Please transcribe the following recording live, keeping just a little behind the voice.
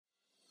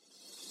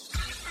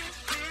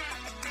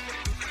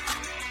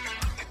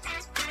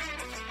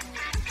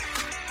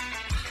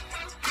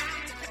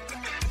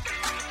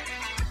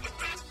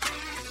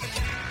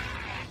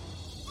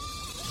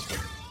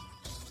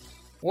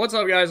What's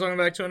up, guys? Welcome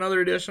back to another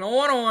edition of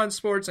 101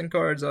 Sports and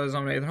Cards.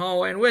 I'm Nathan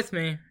Holloway, and with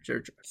me,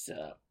 Jared. What's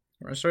up?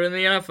 We're going to start in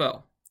the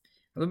NFL.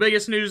 The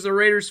biggest news, the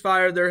Raiders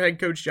fired their head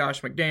coach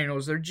Josh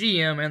McDaniels, their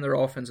GM, and their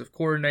offensive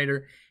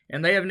coordinator,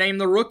 and they have named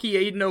the rookie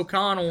Aiden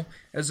O'Connell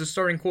as the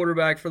starting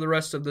quarterback for the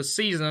rest of the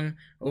season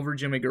over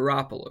Jimmy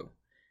Garoppolo.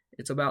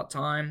 It's about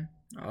time.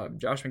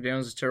 Josh McDaniels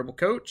is a terrible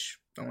coach.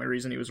 The only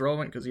reason he was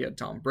relevant because he had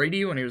Tom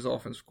Brady when he was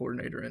offensive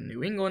coordinator in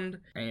New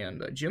England,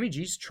 and Jimmy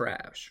G's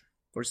trash.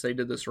 Of course, they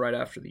did this right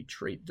after the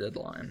trade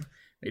deadline.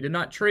 They did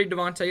not trade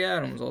Davante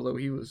Adams, although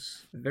he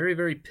was very,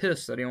 very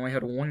pissed that he only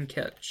had one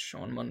catch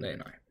on Monday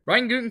night.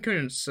 Ryan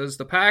Gutekunst says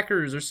the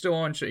Packers are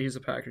still unsure. He's a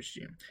Packers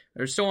GM.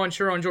 They're still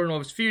unsure on Jordan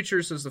Love's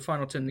future. Says the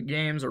final 10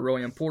 games are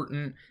really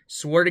important.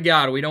 Swear to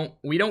God, we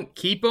don't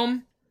keep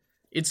him.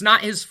 It's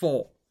not his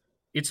fault.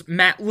 It's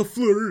Matt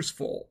LaFleur's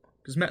fault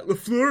because Matt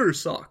LaFleur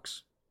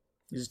sucks.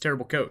 He's a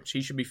terrible coach.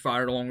 He should be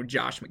fired along with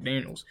Josh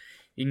McDaniels.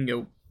 He can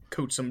go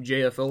coach some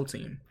JFL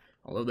team.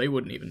 Although they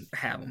wouldn't even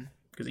have him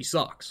because he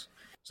sucks.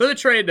 So the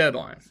trade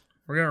deadline.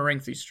 We're going to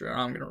rank these trades.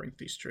 I'm going to rank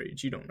these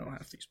trades. You don't know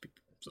half these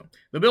people. So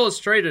the Bills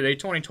traded a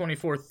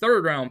 2024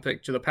 third-round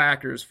pick to the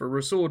Packers for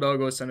Rasul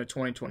Douglas and a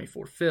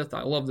 2024 fifth.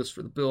 I love this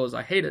for the Bills.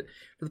 I hate it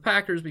for the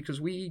Packers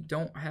because we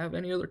don't have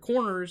any other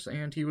corners,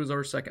 and he was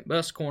our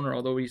second-best corner,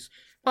 although he's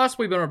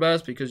possibly been our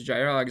best because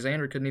Jair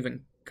Alexander couldn't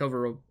even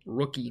cover a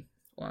rookie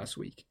last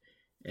week.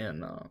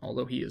 And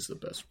although he is the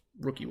best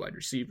rookie wide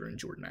receiver in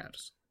Jordan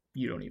Addison.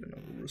 You don't even know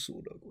who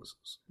Rasul Douglas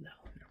is. No.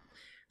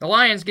 The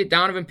Lions get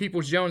Donovan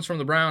Peoples-Jones from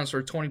the Browns for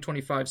a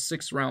 2025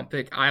 sixth-round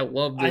pick. I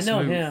love this move.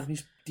 I know him.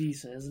 He's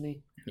decent, isn't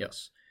he?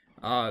 Yes.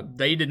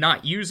 They did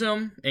not use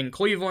him in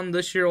Cleveland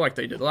this year like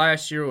they did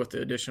last year with the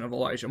addition of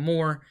Elijah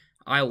Moore.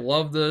 I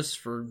love this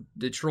for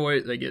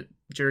Detroit. They get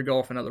Jared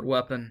Goff, another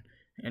weapon.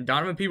 And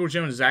Donovan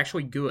Peoples-Jones is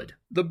actually good.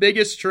 The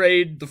biggest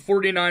trade, the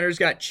 49ers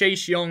got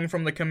Chase Young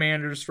from the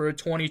Commanders for a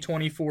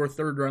 2024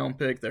 third-round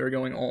pick. They're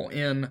going all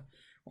in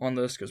on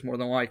this because more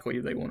than likely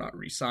they will not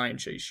re-sign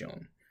Chase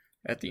Young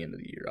at the end of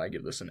the year. I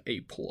give this an A+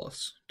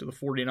 to the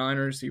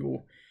 49ers. He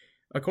will,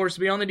 of course,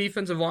 be on the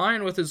defensive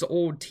line with his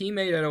old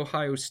teammate at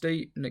Ohio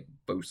State, Nick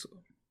Bosa.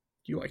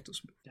 Do you like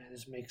this move? That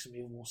just makes him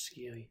even more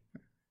scary.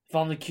 If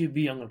I'm the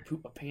QB, I'm going to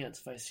poop my pants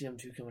if I see them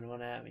two coming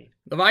on at me.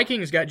 The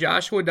Vikings got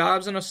Joshua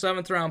Dobbs and a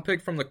 7th-round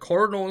pick from the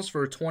Cardinals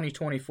for a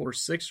 2024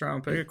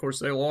 6th-round pick. Of course,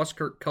 they lost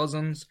Kirk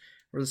Cousins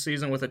for the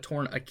season with a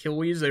torn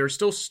Achilles. They are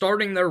still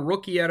starting their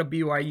rookie out of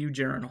BYU,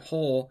 Jaron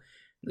Hall,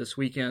 this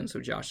weekend,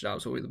 so Josh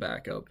Dobbs will be the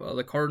backup.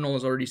 The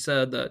Cardinals already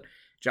said that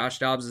Josh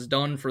Dobbs is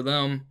done for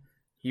them.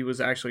 He was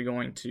actually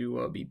going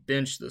to be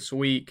benched this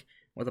week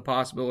with a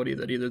possibility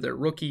that either their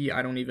rookie,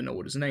 I don't even know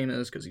what his name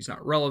is because he's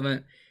not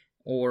relevant,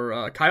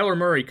 or Kyler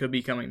Murray could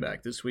be coming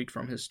back this week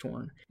from his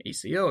torn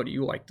ACL. Do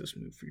you like this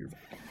move for your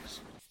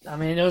Vikings? I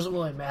mean, it doesn't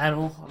really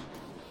matter.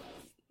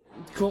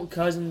 Kirk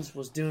Cousins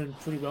was doing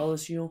pretty well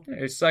this year.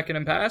 He's second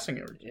in passing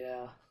yards.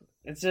 Yeah.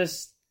 It's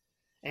just...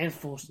 and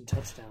forcing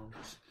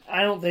touchdowns.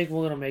 I don't think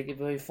we're going to make it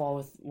very far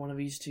with one of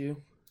these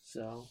two.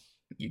 So...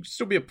 you can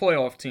still be a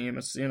playoff team.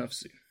 It's the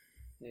NFC.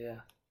 Yeah.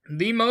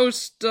 The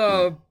most...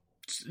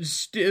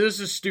 this is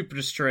the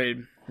stupidest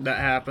trade that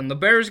happened. The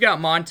Bears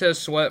got Montez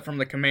Sweat from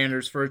the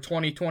Commanders for a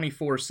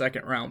 2024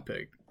 second-round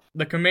pick.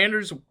 The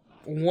Commanders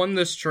won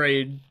this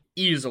trade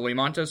easily.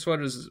 Montez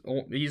Sweat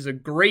he's a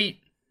great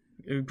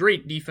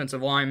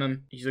defensive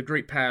lineman. He's a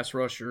great pass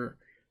rusher.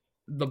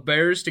 The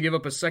Bears to give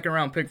up a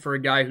second-round pick for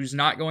a guy who's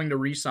not going to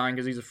re-sign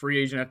because he's a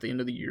free agent at the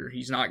end of the year.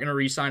 He's not going to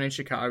re-sign in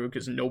Chicago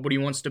because nobody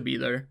wants to be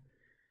there.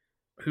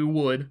 Who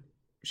would?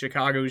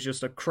 Chicago is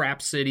just a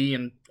crap city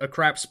and a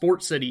crap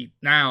sports city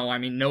now. I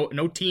mean, no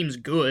team's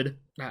good.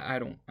 I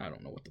don't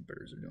know what the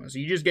Bears are doing. So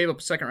you just gave up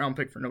a second-round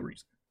pick for no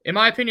reason. In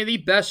my opinion, the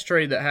best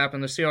trade that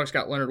happened, the Seahawks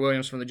got Leonard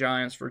Williams from the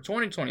Giants for a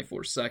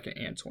 2024 second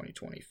and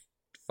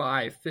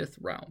 2025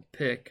 fifth-round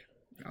pick.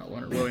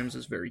 Leonard Williams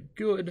is very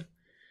good.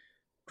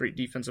 Great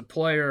defensive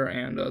player.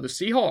 And the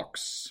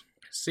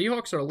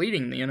Seahawks are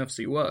leading the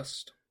NFC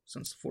West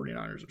since the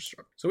 49ers are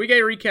struggling. So we get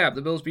a recap.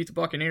 The Bills beat the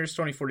Buccaneers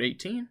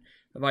 24-18.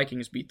 The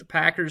Vikings beat the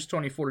Packers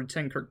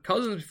 24-10. Kirk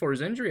Cousins, before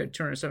his injury, had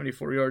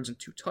 274 yards and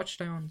 2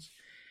 touchdowns.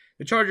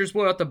 The Chargers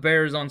blew out the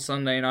Bears on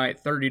Sunday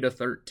night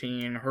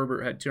 30-13.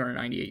 Herbert had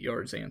 298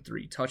 yards and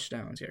 3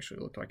 touchdowns. He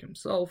actually looked like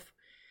himself.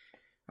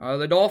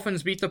 The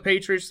Dolphins beat the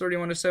Patriots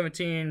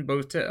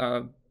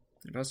 31-17.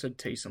 If I said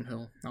Taysom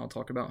Hill, I'll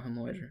talk about him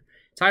later.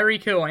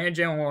 Tyreek Hill and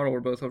Jalen Waddle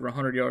were both over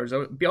 100 yards.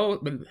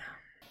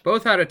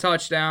 Both had a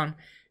touchdown.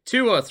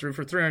 Tua threw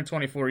for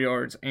 324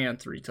 yards and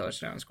 3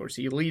 touchdowns. Of course,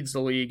 he leads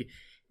the league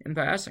in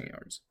passing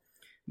yards.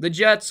 The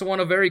Jets won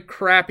a very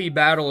crappy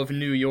battle of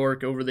New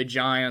York over the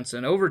Giants.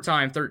 In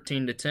overtime,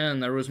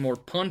 13-10. There was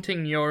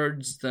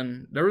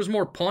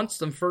more punts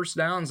than first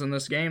downs in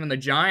this game, and the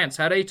Giants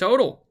had a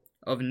total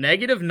of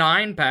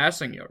 -9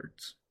 passing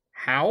yards.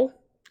 How?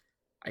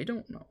 I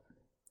don't know.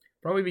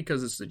 Probably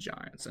because it's the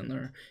Giants,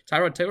 and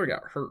Tyrod Taylor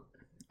got hurt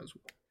as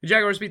well. The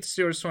Jaguars beat the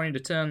Steelers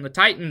 20-10. The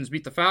Titans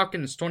beat the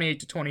Falcons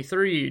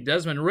 28-23.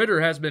 Desmond Ridder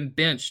has been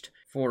benched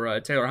for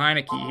Taylor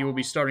Heineke. He will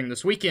be starting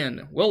this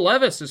weekend. Will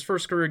Levis, his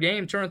first career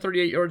game,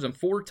 238 yards and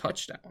 4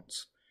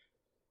 touchdowns.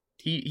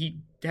 He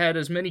had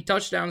as many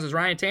touchdowns as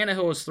Ryan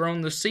Tannehill has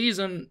thrown this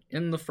season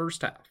in the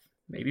first half.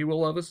 Maybe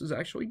Will Levis is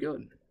actually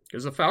good,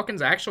 because the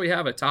Falcons actually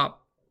have a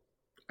top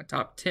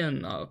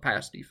 10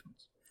 pass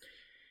defense.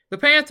 The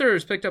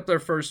Panthers picked up their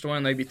first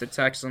win. They beat the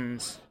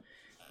Texans.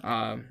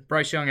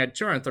 Bryce Young had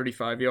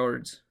 235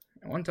 yards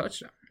and 1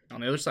 touchdown.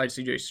 On the other side,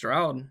 C.J.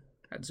 Stroud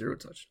had 0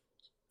 touchdowns.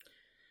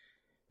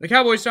 The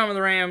Cowboys dominated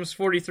the Rams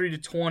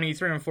 43-20,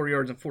 340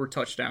 yards and 4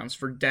 touchdowns.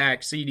 For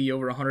Dak, CD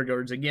over 100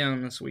 yards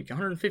again this week,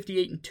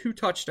 158 and 2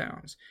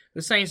 touchdowns.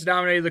 The Saints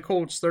dominated the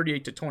Colts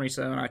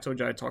 38-27. I told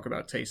you I'd talk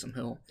about Taysom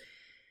Hill.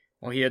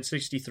 Well, he had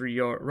 63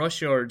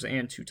 rush yards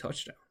and 2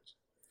 touchdowns.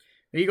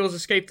 The Eagles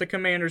escaped the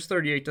Commanders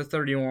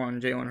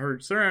 38-31. Jalen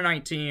Hurts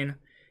 319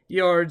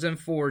 yards and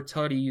 4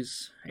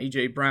 tutties.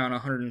 A.J. Brown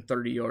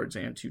 130 yards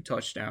and 2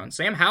 touchdowns.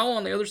 Sam Howell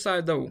on the other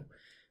side, though,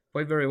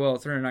 played very well,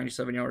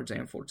 397 yards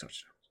and 4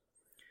 touchdowns.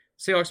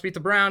 Seahawks beat the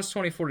Browns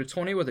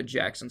 24-20 with a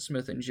Jackson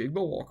Smith and Jigba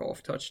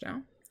walk-off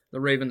touchdown. The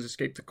Ravens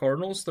escaped the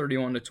Cardinals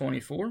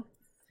 31-24.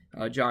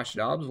 Josh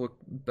Dobbs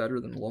looked better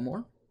than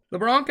Lamar. The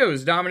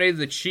Broncos dominated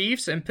the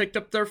Chiefs and picked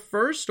up their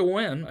first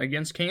win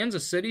against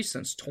Kansas City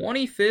since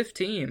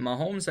 2015.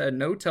 Mahomes had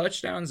no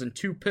touchdowns and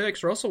 2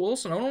 picks. Russell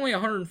Wilson only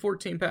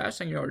 114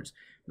 passing yards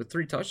with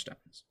 3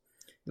 touchdowns.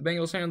 The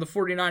Bengals handed the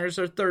 49ers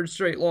their third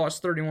straight loss,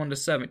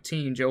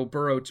 31-17. Joe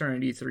Burrow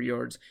turned 83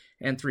 yards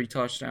and 3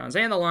 touchdowns.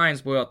 And the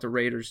Lions blew out the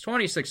Raiders,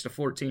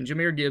 26-14.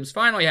 Jahmyr Gibbs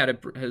finally had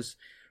his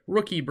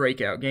rookie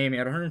breakout game. He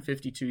had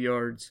 152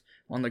 yards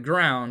on the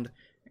ground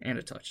and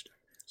a touchdown.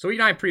 So week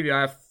 9 preview,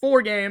 I have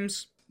 4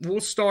 games. We'll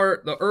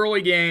start the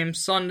early game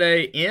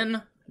Sunday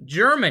in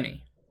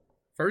Germany.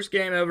 First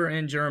game ever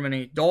in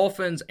Germany.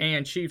 Dolphins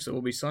and Chiefs. It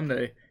will be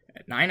Sunday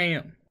at 9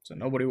 a.m. So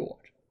nobody will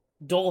watch.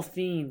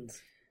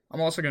 Dolphins. I'm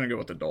also going to go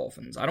with the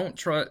Dolphins. I don't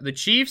trust the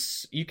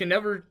Chiefs. You can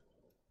never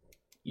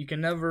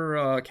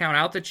count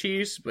out the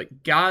Chiefs,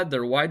 but God,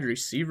 their wide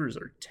receivers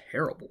are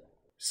terrible.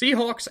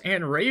 Seahawks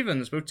and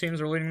Ravens, both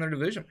teams are leading their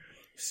division.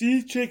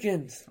 Sea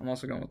chickens. I'm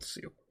also going with the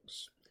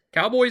Seahawks.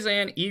 Cowboys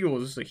and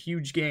Eagles. This is a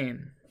huge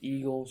game.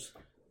 Eagles.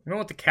 I'm going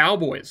with the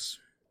Cowboys.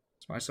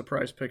 It's my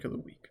surprise pick of the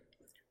week.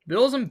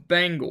 Bills and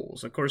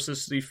Bengals. Of course, this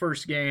is the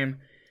first game.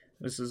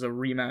 This is a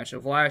rematch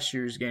of last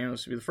year's game.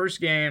 This will be the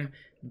first game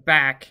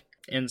back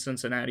in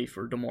Cincinnati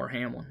for Damar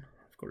Hamlin.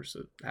 Of course,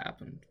 it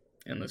happened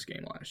in this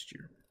game last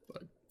year.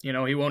 But,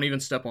 he won't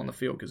even step on the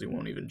field because he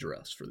won't even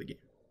dress for the game.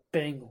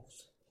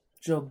 Bengals.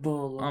 Joe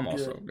Burrow. I'm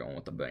also going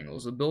with the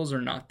Bengals. The Bills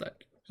are not that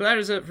good. So that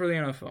is it for the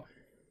NFL.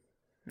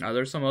 Now,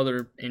 there's some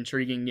other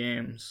intriguing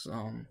games.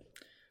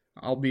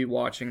 I'll be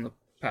watching the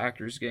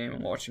Packers game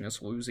and watching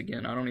us lose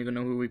again. I don't even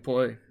know who we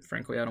play.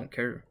 Frankly, I don't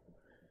care.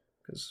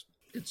 Because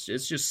it's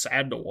just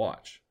sad to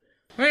watch.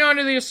 Moving on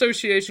to the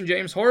association,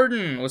 James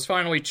Harden was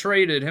finally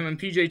traded. Him and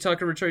P.J.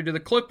 Tucker were traded to the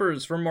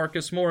Clippers for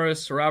Marcus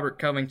Morris, Robert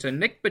Covington,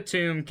 Nick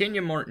Batum,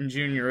 Kenyon Martin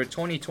Jr., a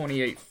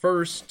 2028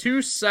 first,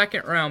 2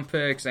 second-round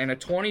picks, and a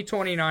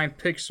 2029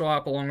 pick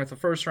swap along with a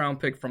first-round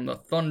pick from the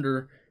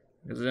Thunder.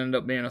 Because it ended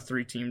up being a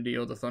 3-team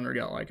deal. The Thunder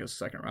got like a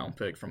second-round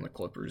pick from the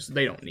Clippers.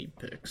 They don't need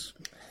picks.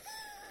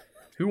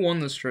 Who won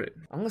this trade?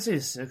 I'm going to say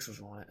the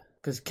Sixers won it.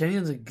 Because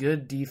Kenyon's a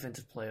good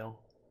defensive player.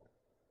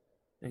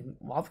 And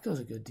Wapiko's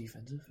a good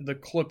defensive. The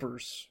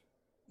Clippers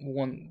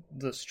won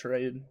this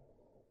trade.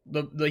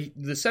 The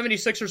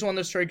 76ers won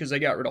this trade because they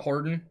got rid of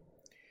Harden.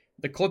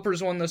 The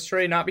Clippers won this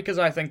trade not because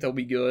I think they'll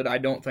be good. I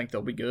don't think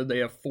they'll be good. They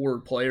have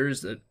forward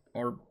players that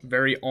are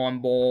very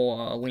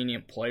on-ball,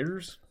 lenient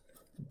players.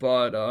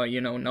 But,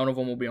 none of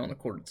them will be on the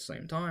court at the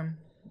same time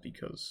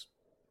because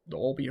they'll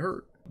all be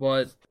hurt.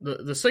 But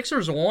the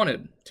Sixers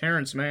wanted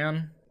Terrence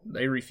Mann.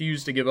 They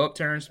refused to give up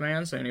Terrence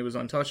Mann, saying he was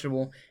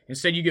untouchable.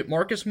 Instead, you get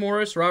Marcus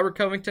Morris, Robert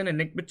Covington, and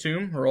Nick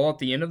Batum, who are all at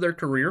the end of their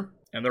career,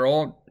 and they're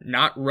all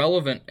not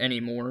relevant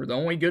anymore. The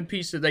only good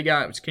piece that they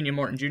got was Kenyon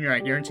Martin Jr. I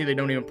guarantee they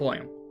don't even play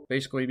him,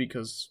 basically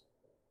because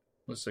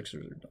the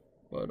Sixers are done.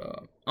 But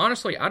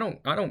honestly, I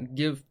don't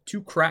give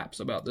 2 craps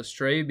about this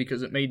trade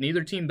because it made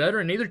neither team better,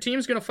 and neither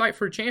team's going to fight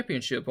for a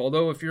championship.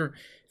 Although if you're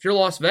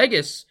Las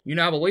Vegas, you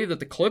now believe that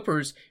the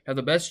Clippers have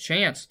the best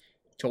chance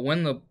to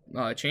win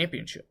the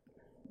championship.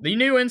 The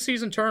new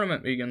in-season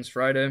tournament begins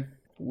Friday.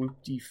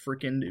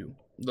 Whoop-de-frickin-do.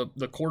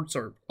 The courts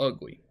are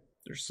ugly.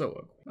 They're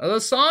so ugly.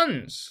 The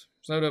Suns.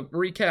 So to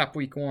recap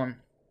week 1.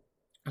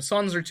 The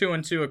Suns are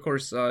 2-2. Of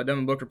course,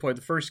 Devin Booker played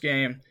the first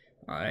game.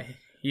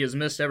 He has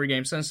missed every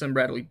game since then.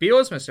 Bradley Beal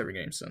has missed every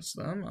game since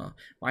then.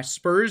 My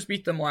Spurs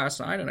beat them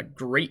last night in a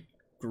great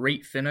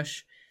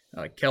finish.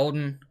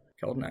 Keldon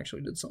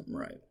actually did something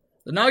right.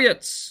 The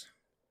Nuggets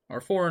are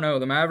 4-0.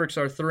 The Mavericks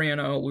are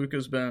 3-0.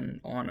 Luka's been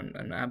on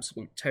an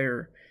absolute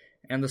tear.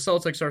 And the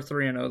Celtics are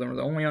 3-0. They're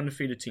the only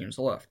undefeated teams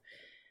left.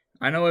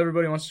 I know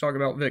everybody wants to talk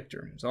about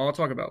Victor, so I'll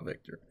talk about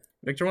Victor.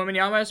 Victor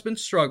Wembanyama has been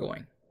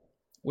struggling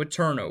with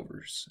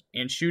turnovers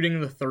and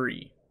shooting the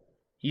 3.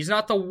 He's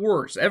not the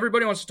worst.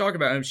 Everybody wants to talk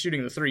about him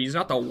shooting the 3. He's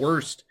not the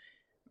worst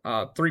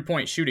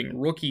 3-point shooting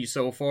rookie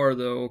so far,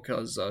 though,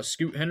 because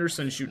Scoot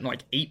Henderson's shooting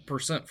like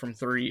 8% from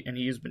 3, and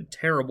he has been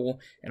terrible.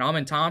 And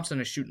Amen Thompson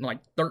is shooting like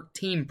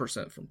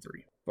 13% from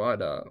 3. But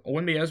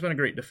Wemby has been a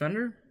great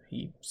defender.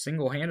 He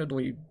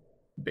single-handedly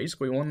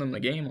basically won them the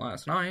game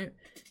last night.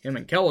 Him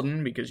and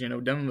Keldon, because,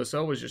 Devin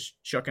Vassell was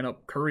just chucking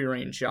up Curry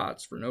range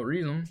shots for no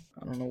reason.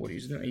 I don't know what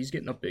he's doing. He's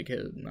getting a big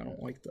head, and I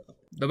don't like that.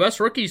 The best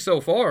rookie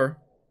so far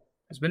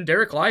has been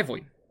Derek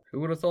Lively. Who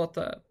would have thought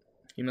that?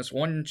 He missed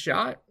one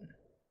shot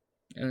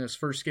in his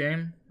first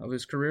game of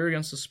his career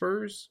against the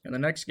Spurs. In the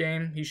next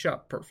game, he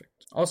shot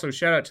perfect. Also,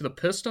 shout out to the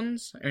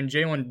Pistons and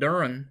Jalen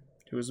Duren,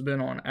 who has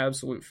been on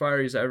absolute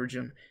fire. He's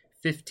averaging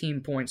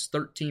 15 points,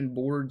 13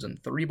 boards,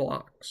 and 3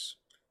 blocks.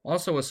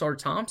 Also, Asar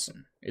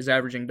Thompson is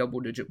averaging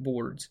double-digit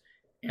boards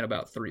and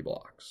about 3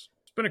 blocks.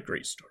 It's been a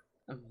great start.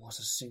 I haven't watched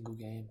a single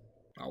game.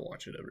 I'll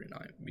watch it every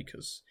night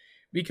because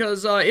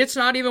it's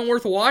not even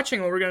worth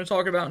watching what we're going to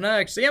talk about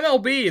next. The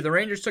MLB, the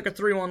Rangers took a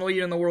 3-1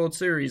 lead in the World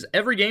Series.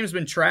 Every game's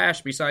been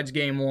trashed besides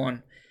Game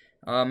 1.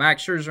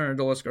 Max Scherzer and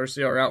Adolis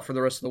Garcia are out for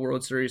the rest of the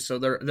World Series, so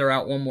they're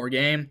out one more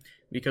game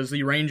because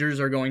the Rangers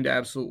are going to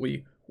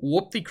absolutely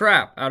whoop the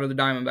crap out of the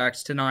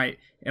Diamondbacks tonight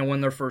and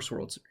win their first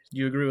World Series. Do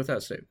you agree with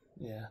that statement?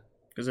 Yeah.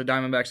 Because the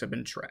Diamondbacks have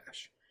been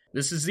trash.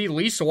 This is the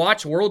least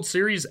watched World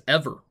Series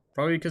ever.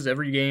 Probably because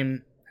every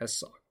game has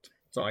sucked.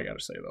 That's all I got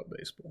to say about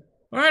baseball.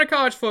 All right,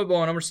 college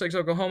football. Number 6,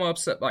 Oklahoma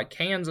upset by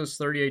Kansas,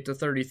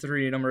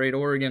 38-33. Number 8,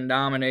 Oregon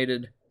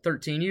dominated.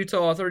 13,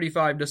 Utah,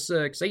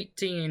 35-6.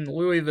 18,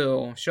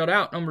 Louisville shut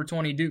out. Number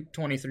 20, Duke,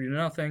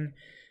 23-0.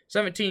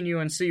 17,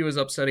 UNC was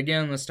upset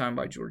again, this time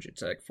by Georgia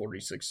Tech,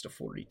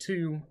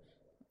 46-42.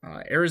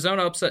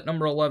 Arizona upset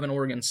number 11,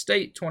 Oregon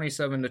State,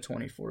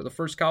 27-24. The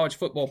first college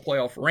football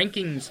playoff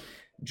rankings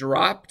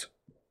dropped.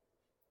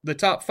 The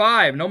top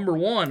 5, number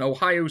 1,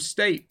 Ohio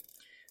State.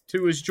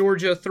 2 is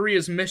Georgia. 3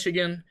 is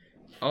Michigan.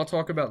 I'll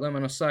talk about them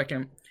in a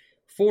second.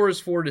 4 is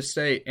Florida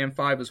State, and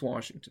 5 is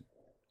Washington.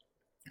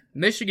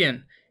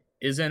 Michigan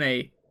is in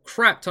a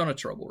crap ton of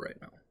trouble right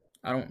now.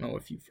 I don't know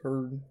if you've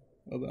heard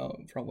about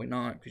it. Probably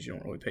not, because you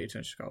don't really pay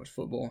attention to college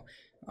football.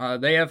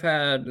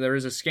 There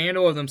is a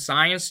scandal of them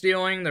science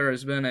stealing. There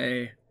has been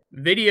a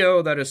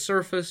video that has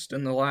surfaced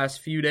in the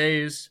last few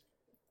days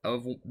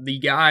of the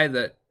guy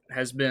that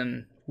has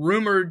been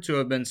rumored to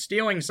have been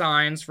stealing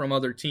signs from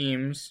other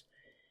teams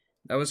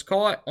that was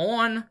caught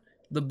on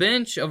the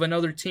bench of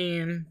another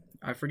team.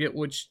 I forget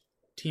which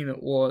team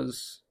it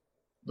was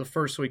the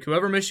first week.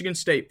 Whoever Michigan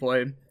State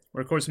played.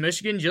 Where, of course,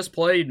 Michigan just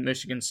played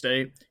Michigan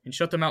State and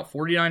shut them out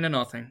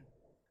 49-0.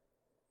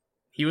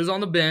 He was on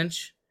the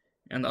bench,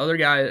 and the other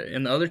guy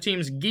in the other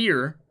team's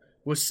gear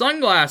with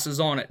sunglasses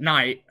on at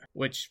night,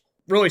 which,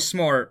 really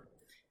smart.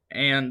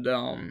 And,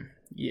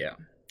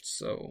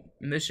 so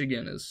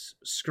Michigan is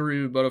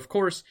screwed. But, of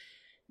course,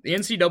 the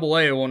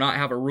NCAA will not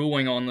have a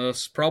ruling on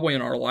this probably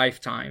in our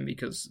lifetime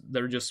because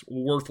they're just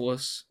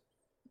worthless.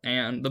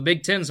 And the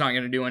Big Ten's not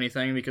going to do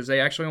anything because they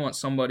actually want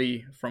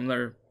somebody from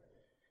their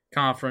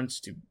conference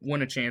to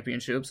win a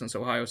championship since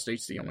Ohio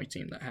State's the only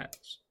team that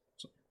has.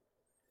 So,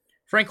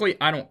 frankly,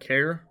 I don't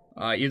care.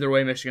 Either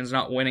way, Michigan's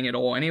not winning it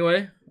all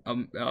anyway.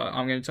 I'm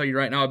going to tell you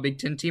right now, a Big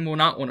Ten team will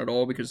not win it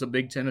all because the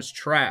Big Ten is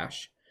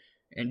trash,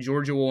 and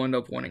Georgia will end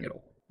up winning it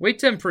all. Week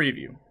 10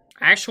 preview.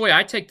 Actually,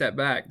 I take that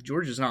back.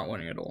 Georgia's not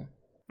winning it all.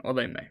 Well,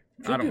 they may.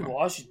 I don't know.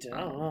 Washington. I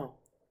don't know.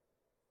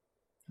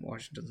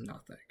 Washington's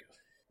not that good.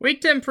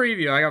 Week 10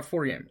 preview. I got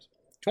 4 games.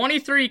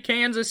 23,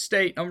 Kansas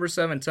State. Number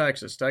 7,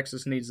 Texas.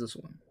 Texas needs this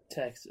one.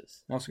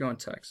 Texas. I'm also going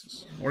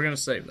Texas. We're going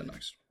to save the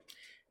next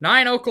one.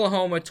 9,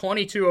 Oklahoma.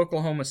 22,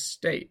 Oklahoma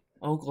State.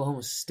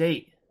 Oklahoma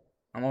State.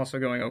 I'm also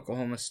going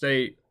Oklahoma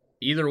State.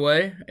 Either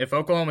way, if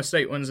Oklahoma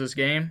State wins this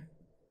game,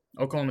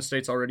 Oklahoma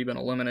State's already been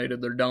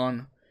eliminated. They're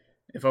done.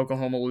 If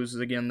Oklahoma loses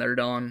again, they're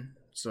done.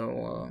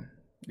 So,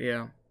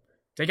 yeah.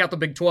 Take out the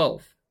Big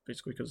 12,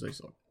 basically because they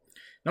suck.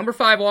 Number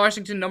 5,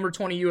 Washington. Number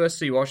 20,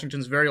 USC.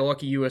 Washington's very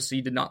lucky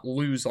USC did not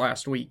lose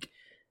last week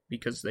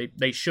because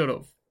they should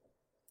have.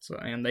 So,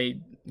 and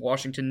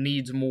Washington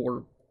needs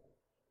more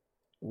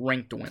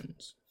ranked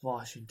wins.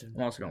 Washington.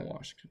 I'm also going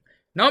Washington.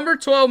 Number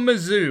 12,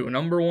 Mizzou.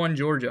 Number 1,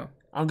 Georgia.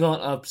 I'm going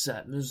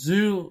upset.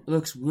 Mizzou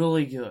looks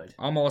really good.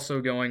 I'm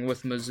also going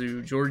with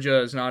Mizzou. Georgia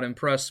has not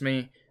impressed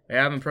me. They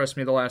have impressed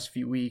me the last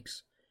few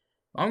weeks.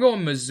 I'm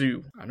going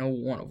Mizzou. I know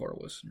one of our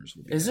listeners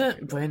will be.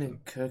 Isn't Brandon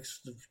Cooks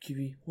the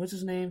QB? What's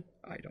his name?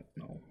 I don't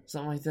know.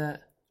 Something like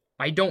that?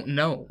 I don't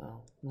know.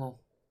 Oh, no.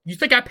 You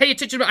think I pay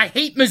attention to I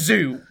hate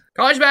Mizzou.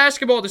 College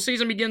basketball, the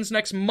season begins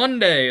next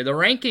Monday. The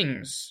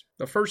rankings.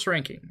 The first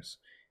rankings.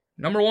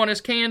 Number 1 is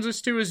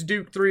Kansas, 2 is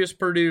Duke, 3 is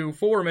Purdue,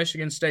 4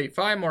 Michigan State,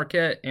 5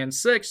 Marquette, and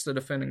 6 the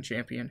defending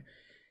champion,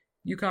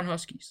 UConn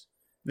Huskies.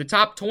 The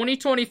top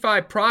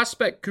 2025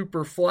 prospect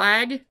Cooper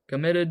Flagg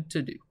committed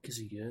to Duke. Is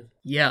he good?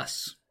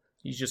 Yes.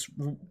 He's just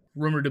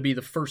rumored to be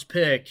the first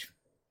pick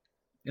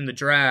in the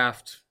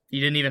draft. He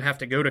didn't even have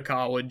to go to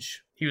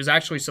college. He was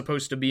actually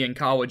supposed to be in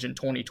college in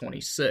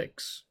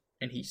 2026,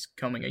 and he's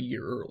coming a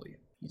year early.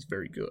 He's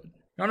very good.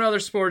 On other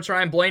sports,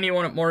 Ryan Blaney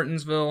won at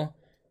Martinsville.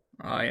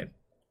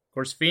 Of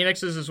course,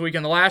 Phoenix is this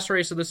weekend, the last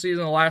race of the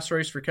season, the last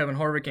race for Kevin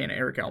Harvick and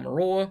Eric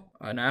Almirola.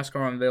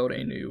 NASCAR unveiled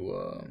a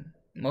new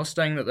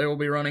Mustang that they will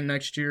be running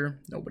next year.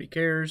 Nobody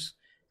cares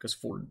because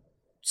Ford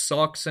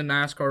sucks in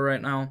NASCAR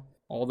right now,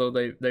 although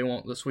they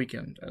won't this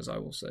weekend, as I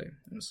will say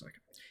in a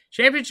second.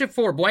 Championship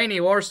 4,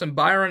 Blaney, Larson,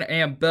 Byron,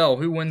 and Bell.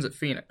 Who wins at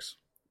Phoenix?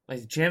 Like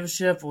the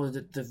championship or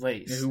the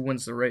race? Who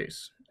wins the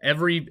race?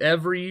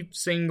 Every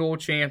single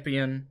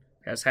champion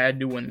has had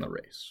to win the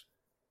race,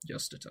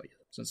 just to tell you,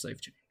 since they've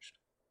changed.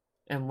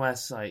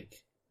 Unless, like...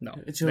 No,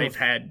 they've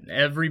had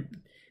every...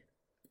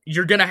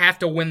 You're going to have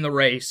to win the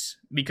race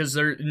because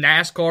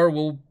NASCAR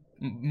will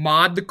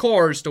mod the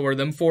cars to where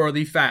them four are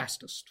the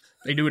fastest.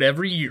 They do it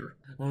every year.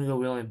 I'm going to go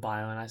William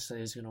Byron. I say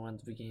he's going to win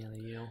at the beginning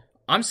of the year.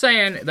 I'm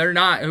saying they're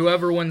not...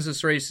 Whoever wins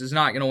this race is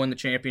not going to win the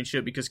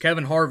championship because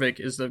Kevin Harvick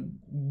is the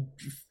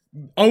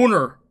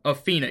owner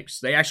of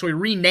Phoenix. They actually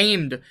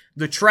renamed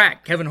the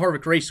track Kevin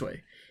Harvick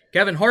Raceway.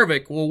 Kevin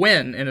Harvick will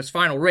win in his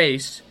final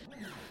race,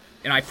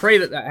 and I pray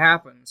that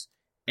happens.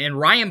 And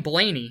Ryan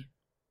Blaney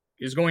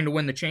is going to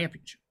win the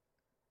championship.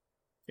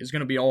 It's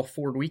going to be all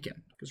Ford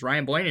weekend. Because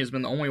Ryan Blaney has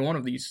been the only one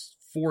of these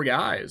four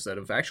guys that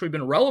have actually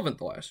been relevant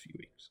the last few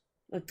weeks.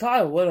 It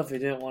probably would if he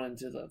didn't want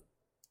into the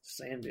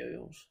sand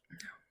deals.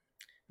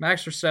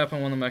 Max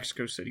Verstappen won the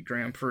Mexico City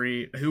Grand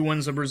Prix. Who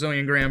wins the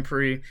Brazilian Grand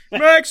Prix?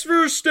 Max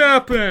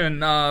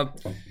Verstappen!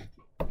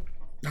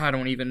 I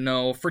don't even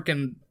know.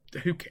 Freaking,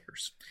 who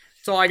cares?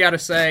 That's all I got to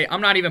say.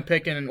 I'm not even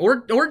picking.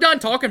 We're done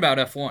talking about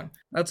F1.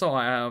 That's all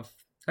I have.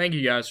 Thank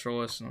you guys for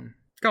listening.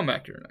 Come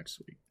back here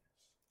next week.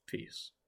 Peace.